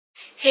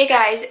Hey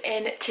guys,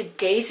 in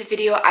today's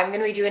video I'm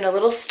going to be doing a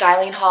little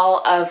styling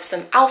haul of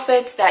some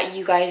outfits that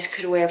you guys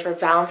could wear for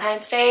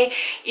Valentine's Day.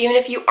 Even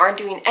if you aren't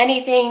doing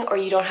anything or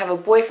you don't have a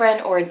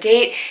boyfriend or a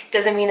date,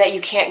 doesn't mean that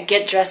you can't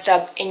get dressed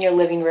up in your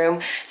living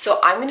room.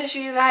 So I'm going to show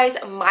you guys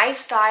my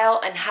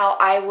style and how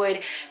I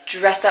would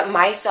dress up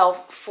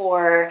myself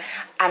for,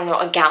 I don't know,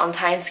 a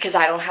Galentine's, because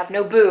I don't have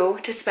no boo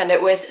to spend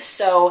it with.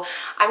 So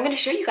I'm going to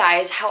show you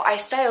guys how I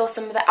style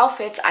some of the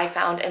outfits I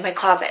found in my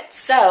closet.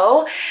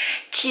 So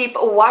keep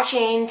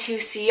watching to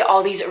see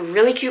all these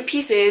really cute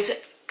pieces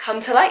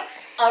come to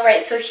life.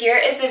 Alright, so here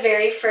is the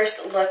very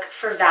first look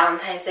for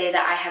Valentine's Day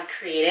that I have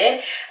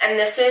created, and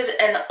this is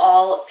an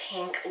all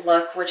pink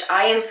look, which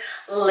I am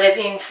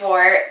living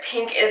for.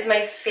 Pink is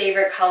my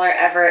favorite color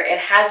ever. It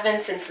has been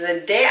since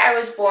the day I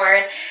was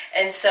born,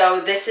 and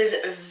so this is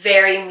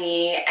very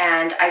me,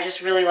 and I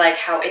just really like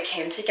how it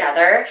came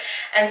together.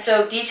 And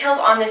so details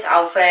on this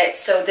outfit,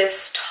 so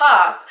this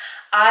top,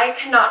 I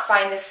cannot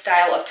find this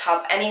style of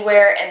top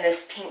anywhere in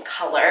this pink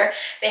color.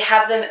 They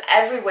have them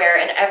everywhere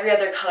in every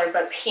other color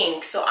but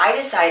pink. So I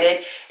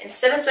decided,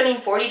 instead of spending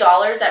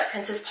 $40 at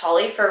Princess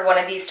Polly for one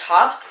of these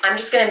tops, I'm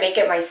just going to make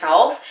it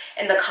myself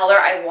in the color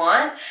I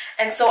want.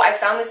 And so I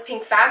found this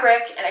pink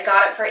fabric and I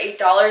got it for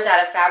 $8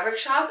 at a fabric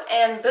shop,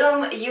 and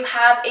boom, you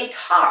have a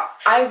top.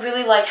 I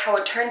really like how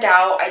it turned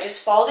out. I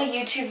just followed a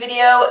YouTube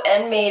video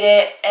and made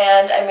it,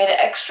 and I made it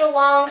extra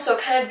long so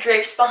it kind of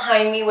drapes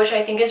behind me, which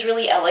I think is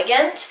really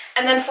elegant.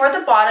 And then for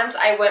the bottoms,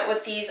 I went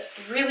with these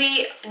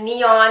really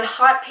neon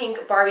hot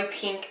pink Barbie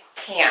pink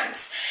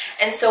pants.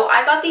 And so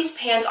I got these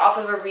pants off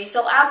of a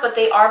resale app, but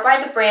they are by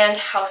the brand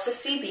House of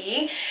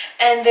CB,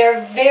 and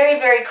they're very,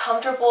 very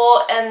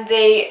comfortable, and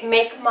they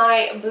make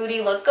my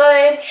booty look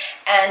good,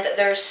 and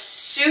they're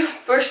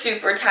super,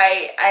 super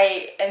tight.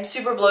 I am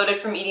super bloated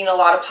from eating a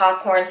lot of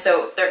popcorn,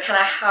 so they're kind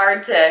of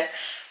hard to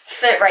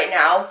fit right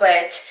now,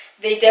 but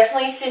they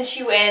definitely cinch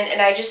you in,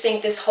 and I just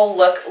think this whole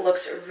look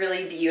looks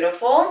really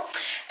beautiful.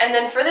 And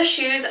then for the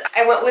shoes,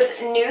 I went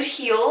with nude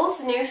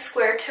heels, new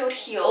square-toed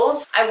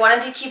heels. I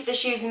wanted to keep the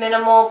shoes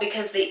minimal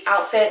because the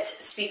outfit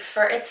speaks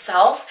for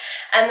itself.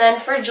 And then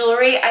for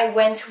jewelry, I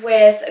went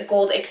with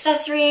gold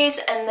accessories,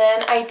 and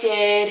then I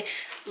did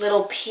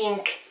little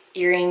pink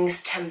earrings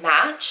to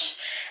match.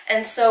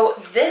 And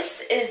so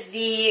this is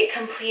the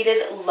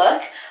completed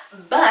look,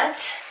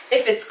 but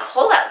if it's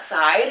cold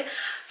outside,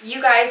 you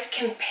guys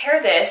can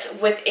pair this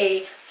with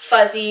a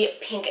fuzzy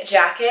pink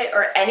jacket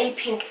or any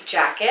pink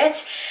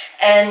jacket,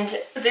 and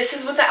this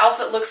is what the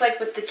outfit looks like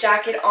with the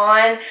jacket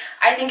on.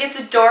 I think it's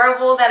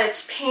adorable that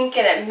it's pink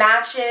and it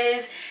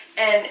matches,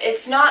 and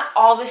it's not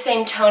all the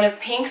same tone of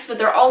pinks, but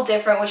they're all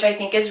different, which I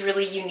think is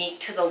really unique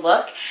to the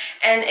look,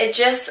 and it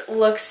just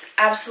looks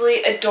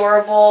absolutely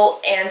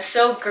adorable and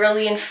so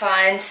girly and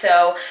fun.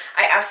 So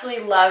I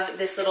absolutely love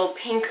this little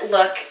pink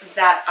look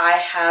that I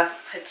have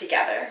put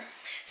together.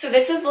 So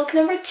this is look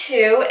number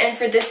 2, and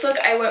for this look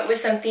I went with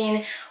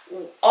something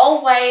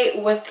all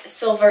white with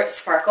silver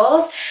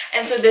sparkles,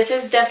 and so this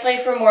is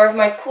definitely for more of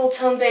my cool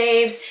tone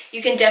babes.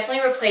 You can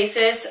definitely replace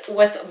this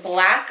with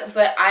black,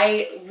 but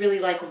I really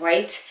like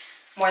white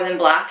more than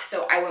black,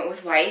 so I went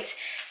with white.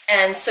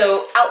 And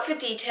so outfit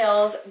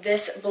details,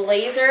 this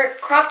blazer,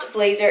 cropped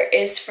blazer,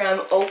 is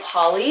from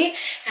Polly. It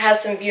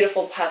has some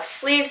beautiful puff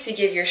sleeves to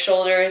give your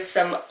shoulders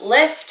some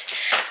lift.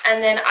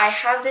 And then I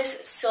have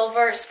this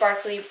silver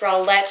sparkly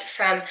bralette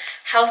from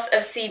House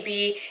of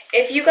CB.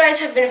 If you guys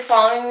have been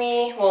following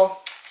me,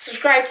 well,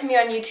 subscribe to me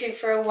on YouTube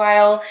for a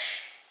while,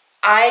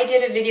 I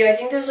did a video, I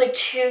think it was like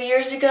 2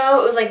 years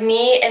ago. It was like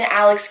me and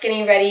Alex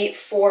getting ready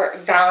for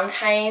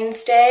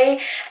Valentine's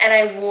Day, and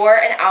I wore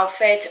an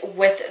outfit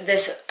with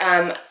this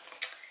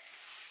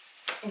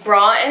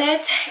bra in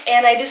it,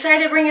 and I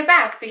decided to bring it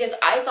back because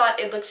I thought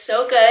it looked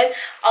so good.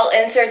 I'll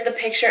insert the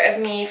picture of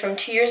me from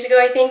 2 years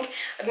ago, I think,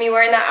 of me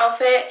wearing that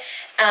outfit,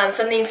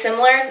 something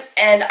similar,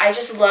 and I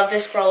just love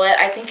this bralette.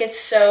 I think it's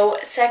so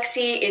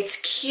sexy, it's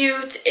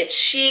cute, it's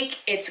chic,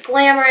 it's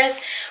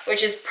glamorous,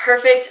 which is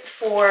perfect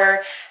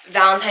for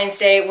Valentine's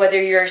Day, whether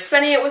you're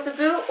spending it with a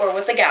boo or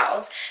with the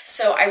gals.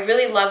 So I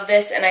really love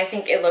this, and I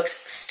think it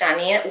looks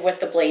stunning with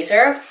the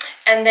blazer.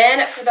 And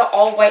then for the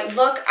all white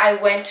look, I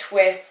went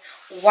with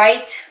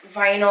white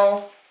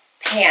vinyl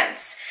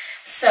pants.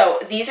 So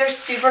these are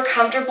super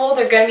comfortable.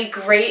 They're going to be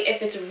great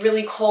if it's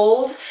really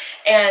cold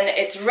and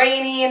it's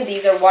raining.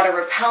 These are water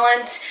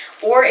repellent,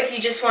 or if you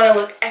just want to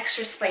look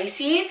extra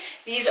spicy,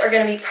 these are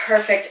going to be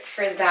perfect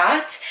for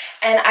that.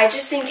 And I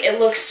just think it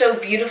looks so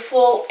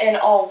beautiful in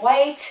all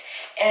white,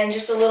 and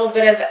just a little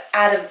bit of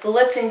added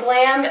glitz and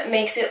glam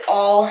makes it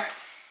all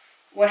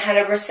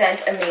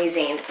 100%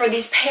 amazing. For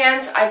these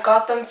pants, I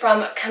got them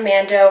from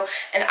Commando,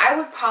 and I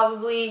would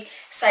probably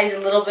size a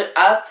little bit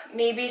up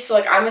maybe. So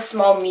like I'm a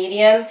small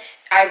medium,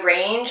 I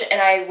range,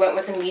 and I went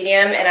with a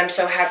medium, and I'm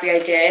so happy I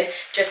did,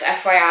 just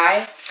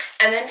FYI.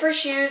 And then for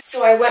shoes,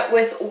 so I went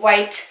with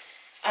white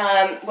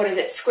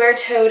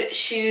square-toed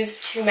shoes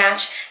to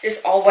match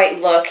this all-white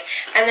look.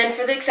 And then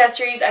for the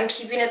accessories, I'm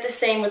keeping it the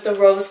same with the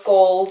rose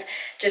gold,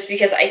 just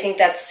because I think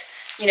that's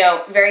you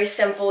know, very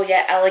simple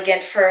yet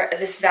elegant for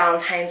this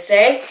Valentine's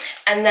Day.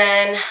 And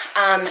then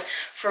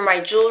for my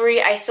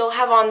jewelry, I still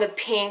have on the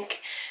pink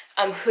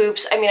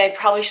hoops. I mean, I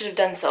probably should have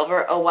done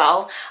silver, oh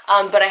well.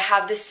 But I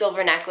have this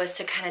silver necklace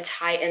to kind of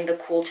tie in the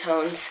cool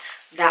tones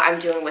that I'm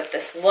doing with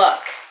this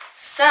look.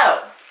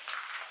 So,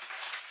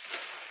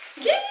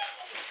 yay!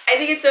 I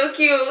think it's so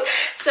cute.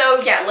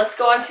 So yeah, let's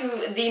go on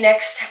to the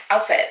next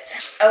outfit.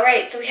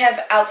 Alright, so we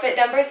have outfit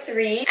number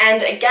 3.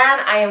 And again,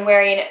 I am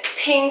wearing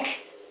pink.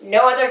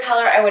 No other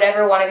color I would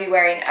ever want to be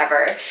wearing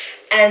ever.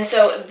 And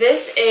so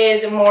this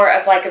is more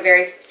of like a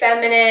very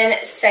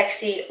feminine,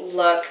 sexy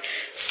look.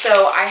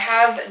 So I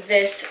have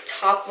this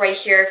top right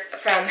here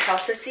from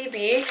House of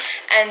CB.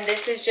 And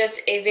this is just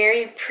a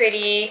very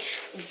pretty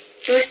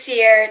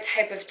bustier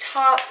type of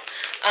top.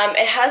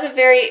 It has a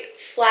very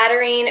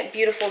flattering,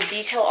 beautiful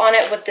detail on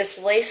it with this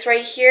lace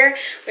right here,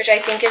 which I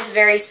think is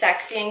very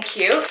sexy and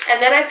cute.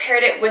 And then I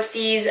paired it with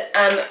these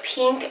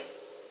pink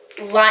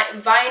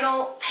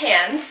vinyl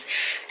pants,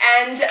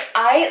 and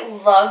I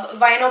love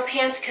vinyl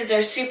pants because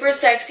they're super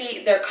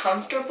sexy, they're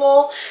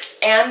comfortable,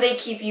 and they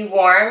keep you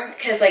warm,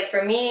 because like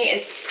for me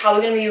it's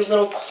probably gonna be a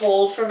little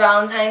cold for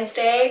Valentine's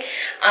Day.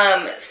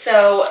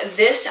 So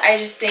this, I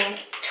just think,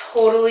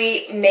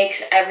 totally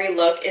makes every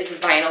look is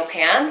vinyl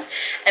pants,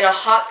 and a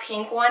hot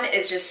pink one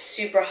is just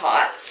super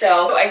hot.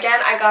 So again,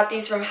 I got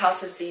these from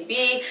House of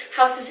CB.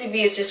 House of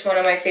CB is just one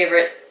of my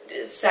favorite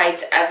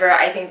sites ever.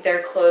 I think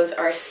their clothes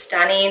are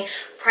stunning,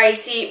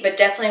 pricey, but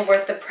definitely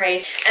worth the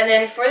price. And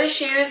then for the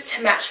shoes,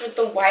 to match with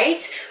the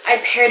white, I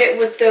paired it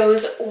with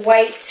those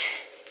white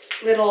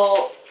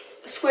little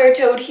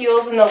square-toed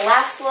heels in the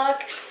last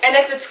look. And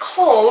if it's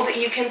cold,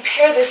 you can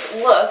pair this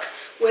look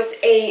with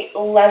a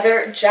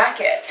leather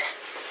jacket.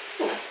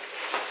 Ooh,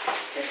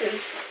 this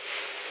is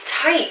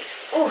tight.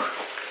 Ooh,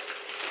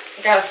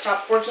 I gotta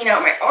stop working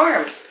out my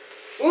arms.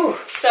 Ooh,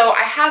 so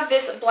I have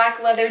this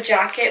black leather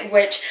jacket,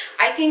 which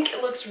I think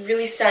it looks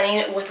really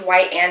stunning with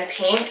white and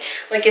pink.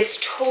 Like, it's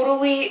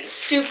totally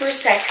super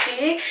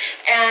sexy.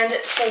 And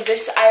so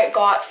this I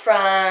got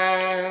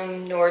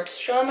from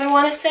Nordstrom, I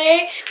want to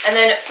say. And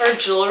then for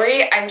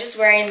jewelry, I'm just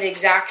wearing the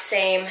exact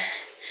same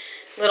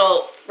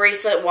little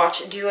bracelet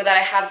watch duo that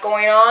I have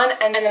going on,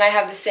 and then I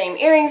have the same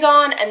earrings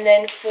on. And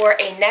then for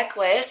a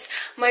necklace,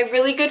 my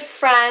really good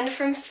friend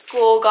from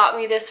school got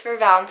me this for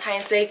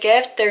Valentine's Day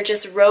gift. They're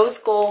just rose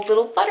gold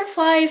little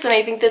butterflies, and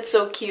I think that's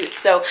so cute.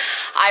 So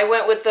I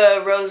went with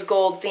the rose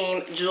gold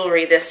theme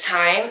jewelry this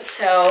time.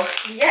 So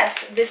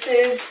yes, this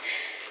is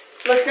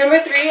look number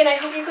 3, and I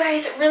hope you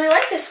guys really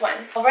like this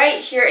one. All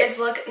right, here is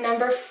look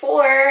number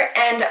 4,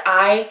 and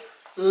I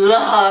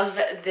love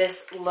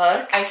this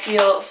look. I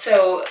feel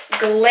so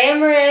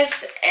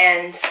glamorous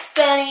and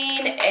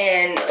stunning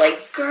and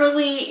like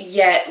girly,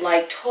 yet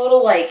like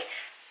total like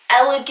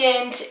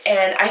elegant,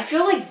 and I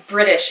feel like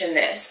British in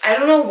this. I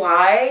don't know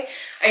why.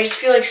 I just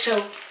feel like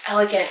so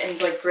elegant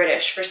and like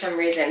British for some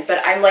reason, but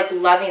I'm like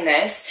loving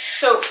this.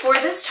 So for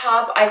this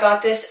top, I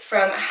got this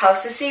from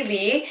House of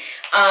CB.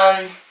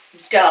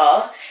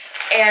 Duh.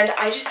 And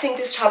I just think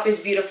this top is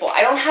beautiful.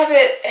 I don't have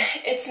it,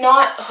 it's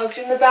not hooked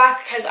in the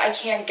back because I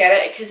can't get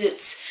it, because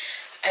it's,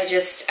 I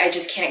just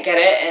can't get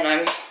it, and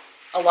I'm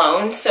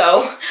alone.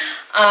 So,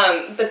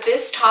 but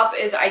this top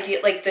is ideal.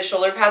 Like, the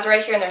shoulder pads are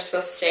right here, and they're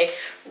supposed to stay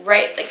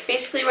right, like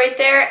basically right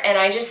there. And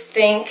I just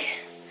think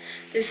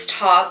this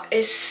top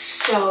is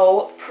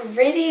so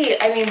pretty.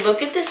 I mean,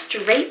 look at this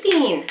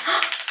draping.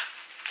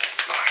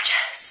 It's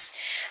gorgeous.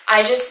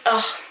 I just,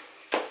 oh,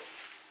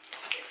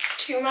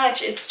 too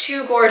much. It's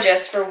too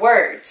gorgeous for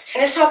words.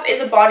 And this top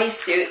is a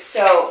bodysuit,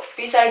 so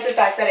besides the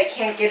fact that I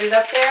can't get it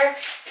up there,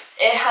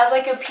 it has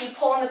like a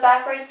peephole in the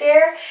back right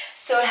there,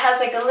 so it has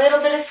like a little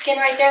bit of skin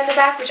right there in the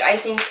back, which I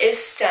think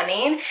is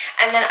stunning.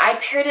 And then I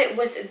paired it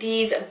with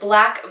these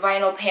black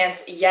vinyl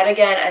pants. Yet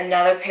again,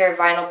 another pair of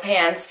vinyl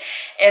pants.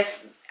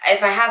 If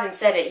I haven't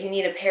said it, you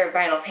need a pair of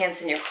vinyl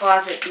pants in your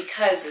closet,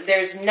 because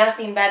there's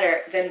nothing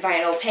better than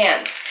vinyl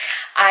pants.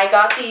 I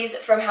got these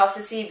from House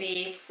of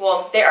CB.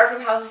 Well, they are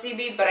from House of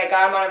CB, but I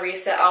got them on a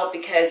resale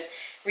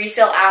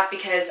app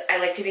because I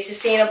like to be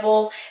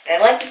sustainable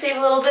and I like to save a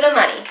little bit of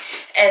money.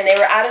 And they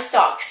were out of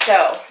stock,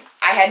 so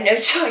I had no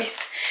choice.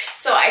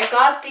 So I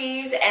got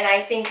these, and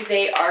I think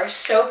they are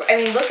so, I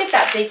mean, look at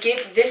that.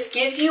 This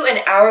gives you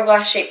an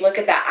hourglass shape. Look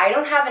at that. I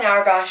don't have an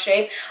hourglass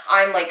shape.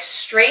 I'm like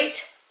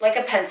straight like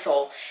a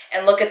pencil.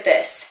 And look at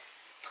this.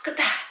 Look at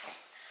that.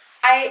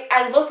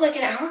 I look like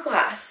an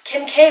hourglass.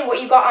 Kim K,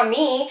 what you got on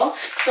me?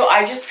 So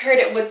I just paired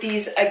it with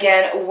these,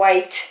 again,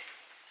 white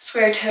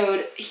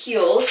square-toed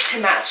heels to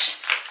match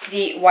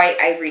the white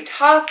ivory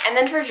top. And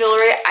then for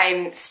jewelry,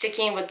 I'm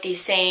sticking with the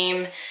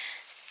same,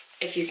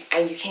 you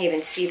can't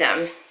even see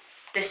them,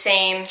 the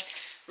same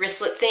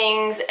wristlet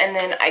things. And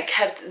then I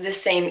kept the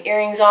same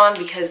earrings on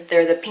because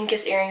they're the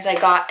pinkest earrings I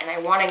got, and I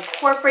want to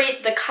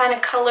incorporate the kind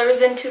of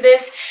colors into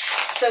this.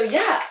 So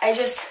yeah, I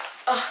just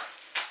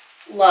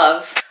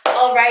love.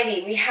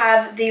 Alrighty, we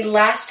have the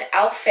last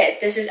outfit.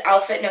 This is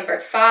outfit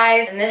number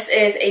 5, and this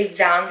is a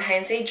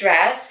Valentine's Day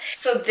dress.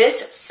 So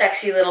this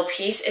sexy little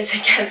piece is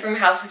again from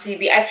House of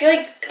CB. I feel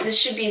like this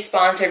should be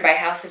sponsored by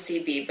House of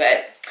CB,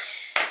 but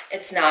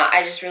it's not.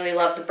 I just really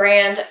love the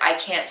brand. I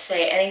can't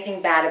say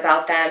anything bad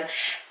about them.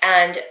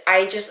 And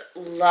I just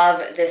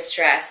love this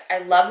dress. I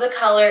love the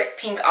color,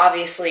 pink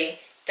obviously,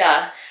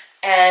 duh.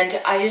 And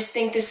I just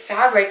think this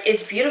fabric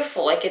is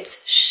beautiful. Like,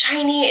 it's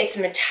shiny, it's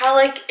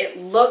metallic, it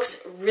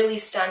looks really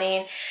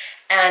stunning.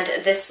 And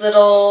this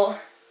little,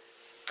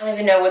 I don't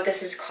even know what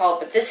this is called,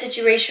 but this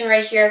situation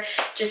right here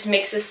just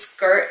makes the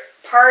skirt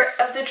part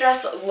of the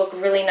dress look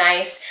really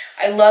nice.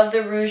 I love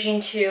the ruching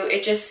too.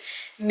 It just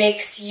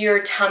makes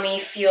your tummy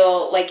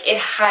feel like it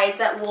hides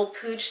that little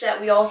pooch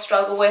that we all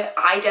struggle with.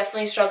 I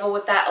definitely struggle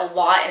with that a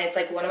lot, and it's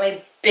like one of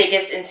my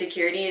biggest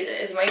insecurities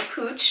is my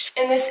pooch.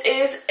 And this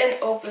is an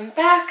open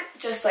back,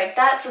 just like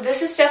that. So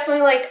this is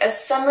definitely like a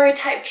summery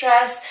type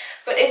dress,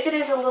 but if it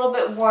is a little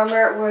bit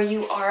warmer where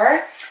you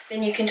are,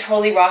 then you can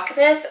totally rock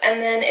this.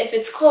 And then if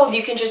it's cold,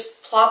 you can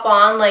just plop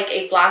on like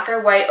a black or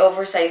white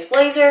oversized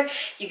blazer.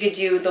 You could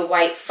do the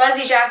white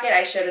fuzzy jacket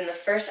I showed in the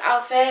first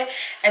outfit,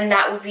 and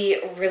that would be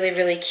really,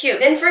 really cute.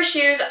 Then for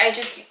shoes, I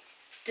just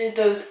did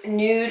those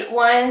nude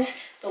ones,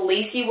 the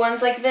lacy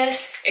ones like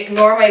this.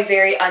 Ignore my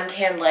very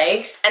untanned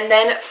legs. And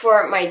then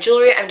for my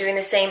jewelry, I'm doing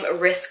the same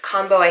wrist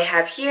combo I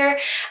have here.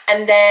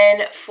 And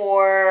then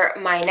for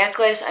my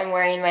necklace, I'm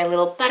wearing my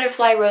little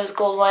butterfly rose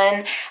gold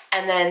one.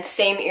 And then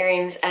same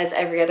earrings as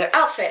every other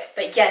outfit.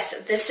 But yes,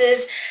 this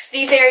is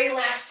the very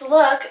last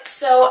look.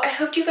 So I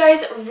hope you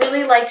guys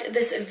really liked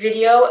this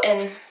video,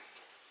 and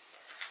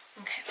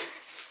okay.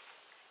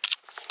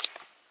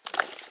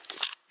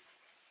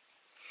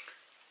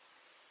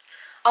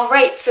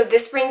 Alright, so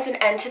this brings an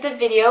end to the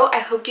video. I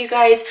hope you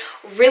guys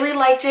really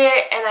liked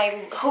it, and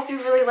I hope you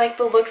really liked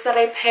the looks that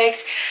I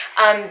picked.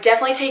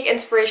 Definitely take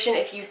inspiration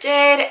if you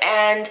did,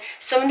 and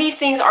some of these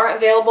things aren't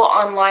available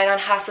online on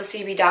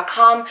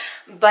hasslecb.com,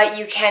 but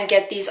you can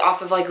get these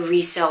off of like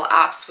resale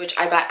apps, which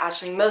I got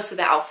actually most of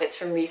the outfits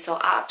from resale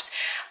apps.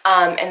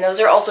 And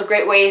those are also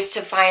great ways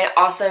to find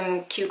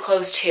awesome, cute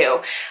clothes too.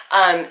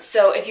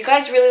 So if you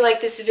guys really like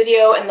this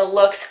video and the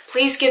looks,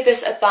 please give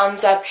this a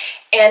thumbs up.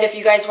 And if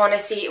you guys want to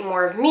see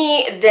more of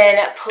me, then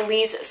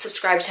please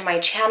subscribe to my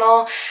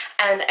channel.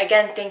 And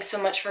again, thanks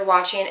so much for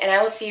watching, and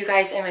I will see you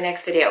guys in my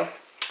next video.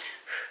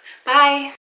 Bye!